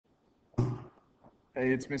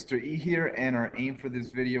Hey, it's Mr. E here, and our aim for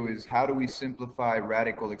this video is how do we simplify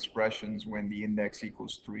radical expressions when the index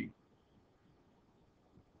equals 3.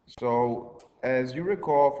 So, as you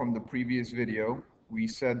recall from the previous video, we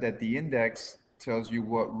said that the index tells you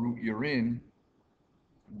what root you're in,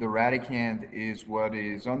 the radicand is what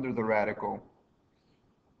is under the radical,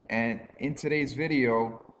 and in today's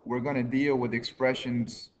video, we're going to deal with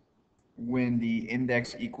expressions when the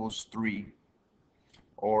index equals 3,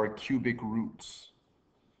 or cubic roots.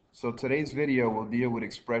 So today's video will deal with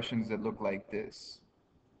expressions that look like this.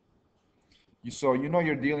 So you know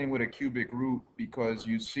you're dealing with a cubic root because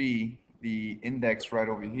you see the index right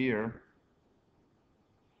over here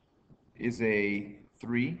is a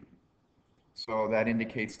 3. So that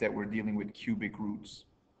indicates that we're dealing with cubic roots.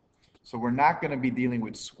 So we're not going to be dealing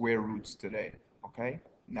with square roots today, okay?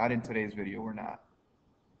 Not in today's video, we're not.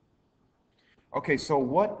 Okay, so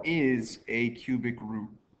what is a cubic root?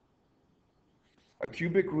 A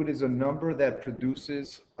cubic root is a number that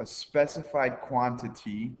produces a specified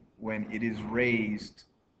quantity when it is raised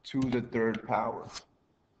to the third power.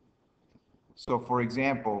 So for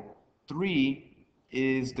example, 3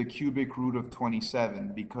 is the cubic root of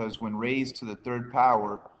 27 because when raised to the third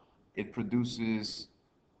power, it produces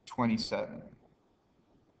 27.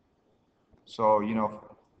 So,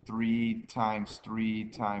 3 times 3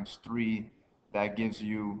 times 3, that gives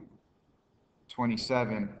you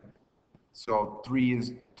 27. So 3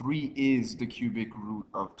 is the cubic root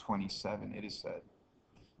of 27, it is said.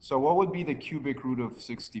 So what would be the cubic root of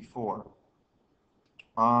 64?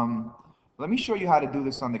 Let me show you how to do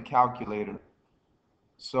this on the calculator.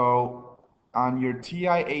 So on your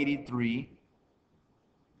TI-83,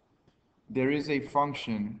 there is a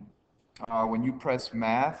function when you press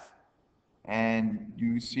math and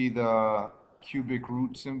you see the cubic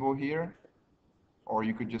root symbol here, or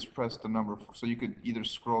you could just press the number. So you could either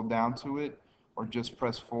scroll down to it or just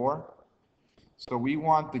press 4. So we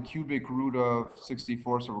want the cubic root of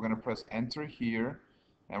 64, so we're going to press enter here,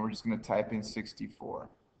 and we're just going to type in 64.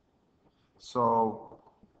 So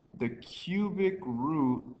the cubic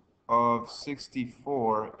root of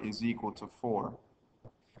 64 is equal to 4.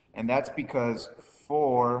 And that's because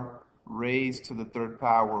 4 raised to the third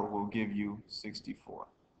power will give you 64.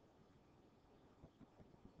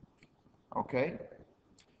 Okay?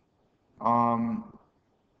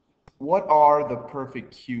 What are the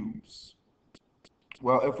perfect cubes?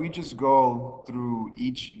 Well, if we just go through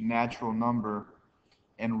each natural number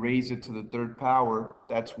and raise it to the third power,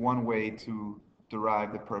 that's one way to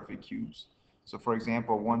derive the perfect cubes. So for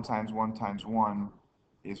example, 1 times 1 times 1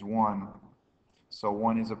 is 1. So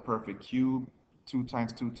 1 is a perfect cube. 2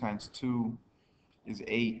 times 2 times 2 is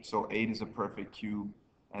 8. So 8 is a perfect cube.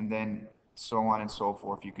 And then so on and so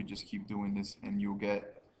forth. You could just keep doing this and you'll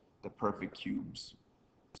get the perfect cubes.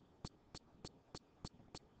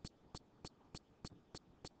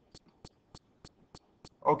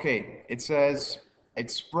 Okay, it says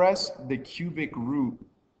express the cubic root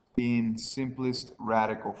in simplest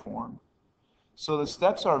radical form. So the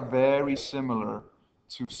steps are very similar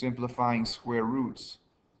to simplifying square roots,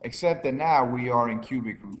 except that now we are in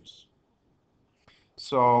cubic roots.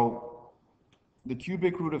 So the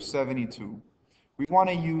cubic root of 72, we want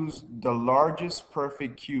to use the largest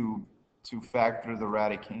perfect cube to factor the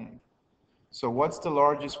radicand. So what's the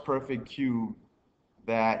largest perfect cube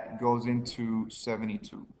that goes into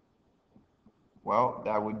 72? Well,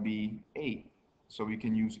 that would be 8. So we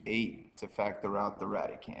can use 8 to factor out the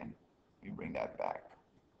radicand. We bring that back.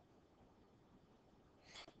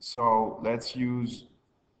 So let's use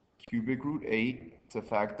cubic root 8 to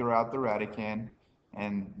factor out the radicand,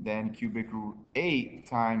 and then cubic root 8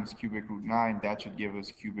 times cubic root 9, that should give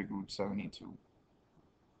us cubic root 72.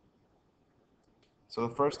 So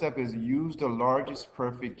the first step is use the largest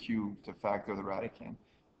perfect cube to factor the radicand.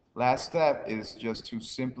 Last step is just to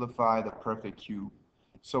simplify the perfect cube.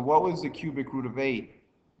 So what was the cubic root of 8?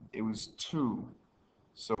 It was 2.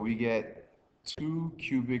 So we get 2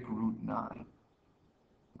 cubic root 9.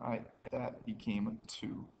 Right? That became a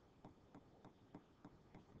 2.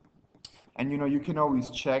 And you can always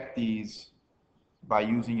check these by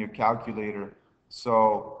using your calculator.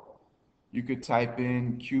 So you could type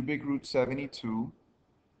in cubic root 72,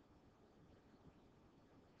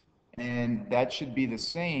 and that should be the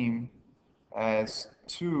same as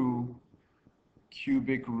 2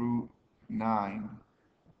 cubic root 9.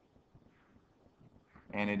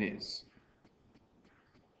 And it is.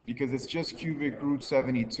 Because it's just cubic root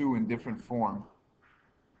 72 in different form.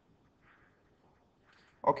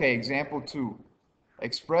 Okay, example 2.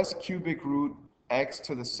 Express cubic root x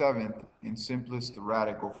to the 7th in simplest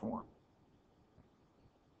radical form.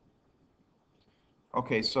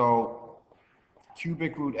 Okay, so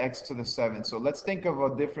cubic root x to the 7. So let's think of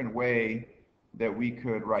a different way that we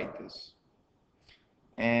could write this.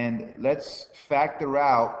 And let's factor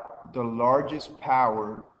out the largest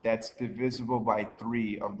power that's divisible by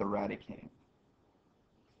 3 of the radicand.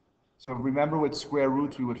 So remember with square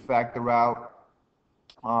roots, we would factor out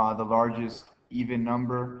the largest even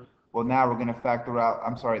number. Well, now we're going to factor out,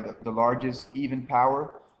 the largest even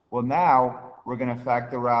power. Well, now we're going to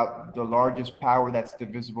factor out the largest power that's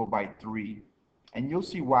divisible by 3. And you'll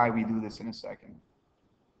see why we do this in a second.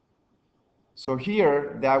 So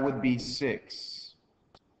here, that would be 6.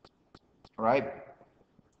 All right?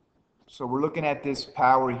 So we're looking at this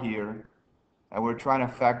power here, and we're trying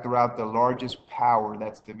to factor out the largest power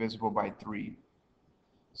that's divisible by 3.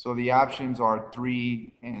 So the options are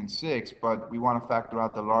 3 and 6, but we want to factor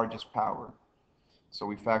out the largest power. So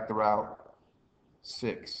we factor out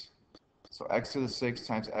 6. So x to the 6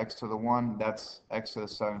 times x to the 1, that's x to the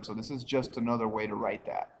 7. So this is just another way to write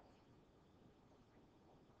that.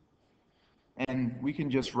 And we can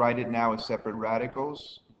just write it now as separate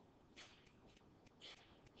radicals.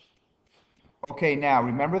 Okay, now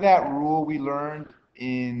remember that rule we learned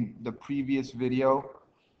in the previous video?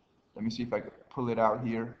 Let me see if I can pull it out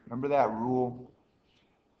here. Remember that rule?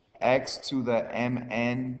 X to the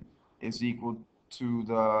mn is equal to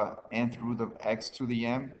the nth root of x to the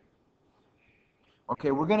m.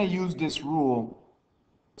 Okay, we're going to use this rule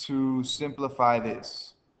to simplify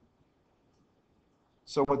this.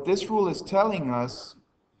 So what this rule is telling us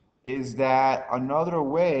is that another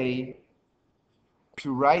way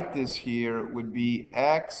to write this here would be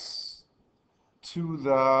x to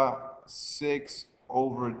the 6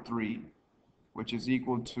 over 3, which is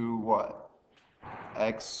equal to what?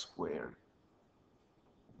 X squared.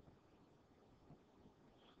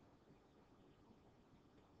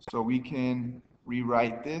 So we can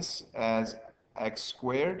rewrite this as x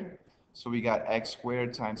squared. So we got x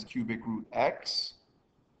squared times cubic root x.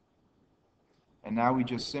 And now we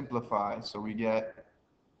just simplify. So we get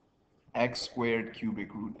x squared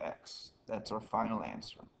cubic root x. That's our final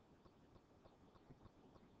answer.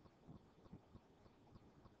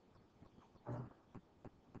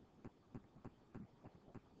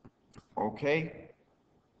 Okay,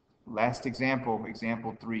 last example,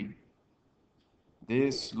 example 3.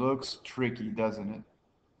 This looks tricky, doesn't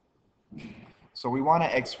it? So we want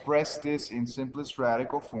to express this in simplest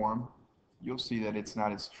radical form. You'll see that it's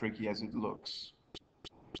not as tricky as it looks.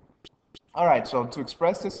 All right, so to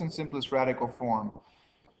express this in simplest radical form,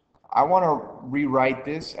 I want to rewrite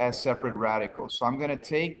this as separate radicals. So I'm going to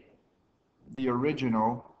take the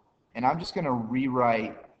original, and I'm just going to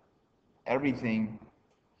rewrite everything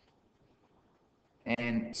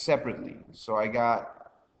and separately. So I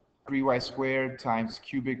got 3y squared times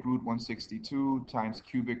cubic root 162 times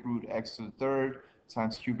cubic root x to the 3rd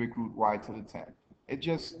times cubic root y to the 10th. It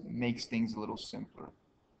just makes things a little simpler.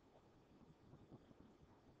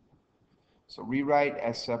 So rewrite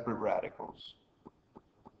as separate radicals.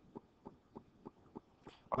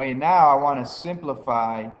 Okay, now I want to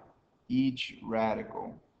simplify each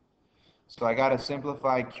radical. So I got to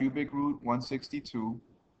simplify cubic root 162.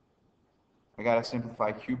 I got to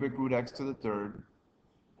simplify cubic root x to the 3rd.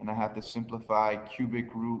 And I have to simplify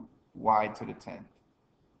cubic root y to the 10th.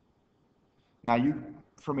 Now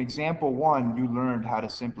from example 1, you learned how to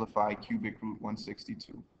simplify cubic root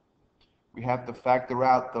 162. We have to factor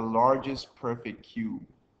out the largest perfect cube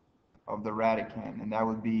of the radicand, and that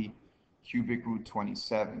would be cubic root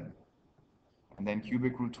 27. And then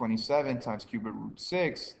cubic root 27 times cubic root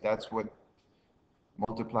 6, that's what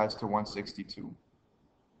multiplies to 162.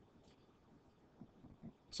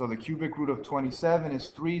 So the cubic root of 27 is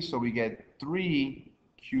 3, so we get 3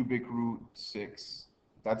 cubic root 6.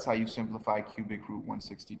 That's how you simplify cubic root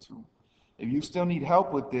 162. If you still need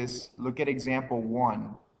help with this, look at example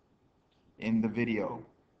 1 in the video,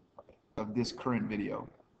 of this current video.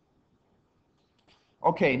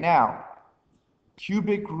 Okay, now,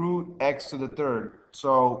 cubic root x to the 3rd.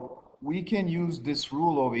 So we can use this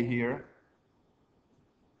rule over here.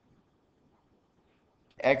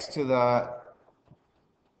 X to the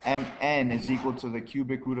mn is equal to the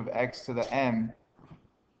cubic root of x to the m.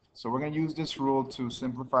 So we're going to use this rule to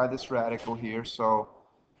simplify this radical here. So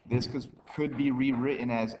this could be rewritten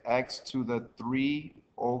as x to the 3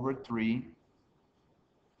 over 3.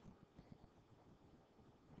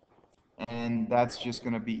 And that's just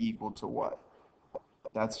going to be equal to what?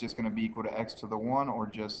 That's just going to be equal to x to the 1 or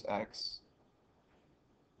just x.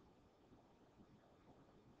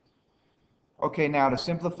 Okay, now to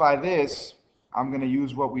simplify this, I'm going to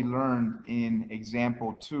use what we learned in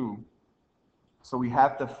example 2. So we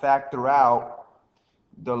have to factor out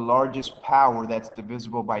the largest power that's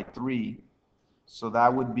divisible by 3. So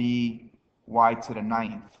that would be y to the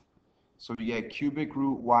ninth. So you get cubic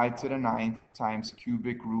root y to the ninth times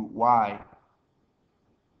cubic root y.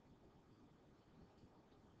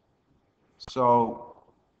 So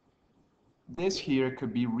this here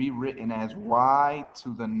could be rewritten as y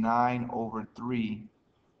to the 9 over 3,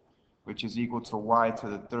 which is equal to y to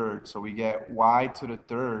the third. So we get y to the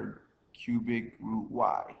third cubic root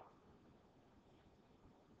y.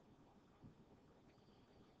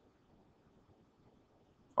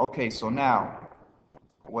 Okay, so now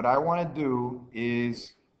what I want to do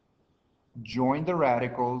is join the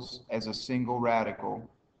radicals as a single radical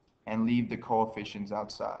and leave the coefficients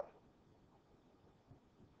outside.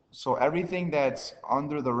 So everything that's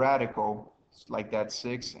under the radical, like that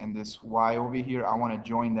 6 and this y over here, I want to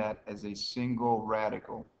join that as a single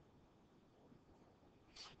radical.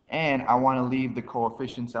 And I want to leave the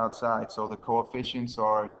coefficients outside. So the coefficients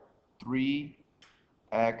are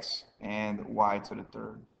 3x and y to the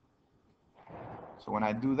third. So when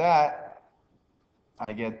I do that,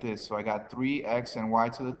 I get this. So I got 3x and y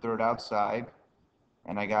to the third outside,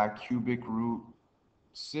 and I got cubic root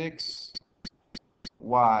 6y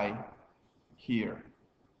here.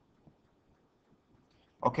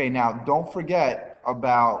 Okay, now don't forget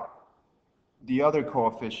about the other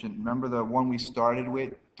coefficient. Remember the one we started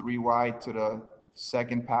with, 3y to the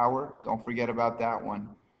second power? Don't forget about that one.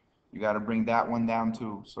 You got to bring that one down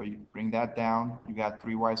too. So you bring that down, you got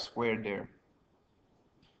 3y squared there.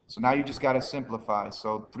 So now you just got to simplify.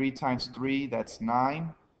 So 3 times 3, that's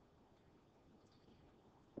 9.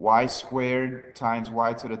 Y squared times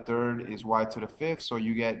y to the third is y to the fifth. So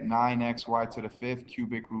you get 9xy to the fifth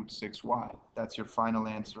cubic root 6y. That's your final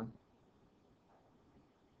answer.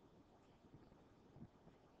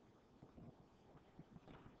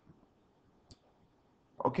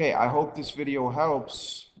 Okay, I hope this video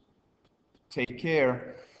helps. Take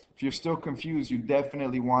care. If you're still confused, you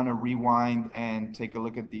definitely want to rewind and take a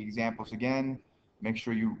look at the examples again. Make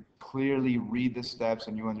sure you clearly read the steps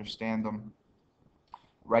and you understand them.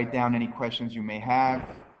 Write down any questions you may have.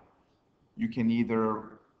 You can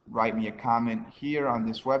either write me a comment here on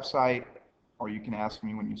this website, or you can ask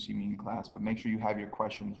me when you see me in class, but make sure you have your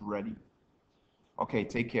questions ready. Okay,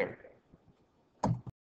 take care.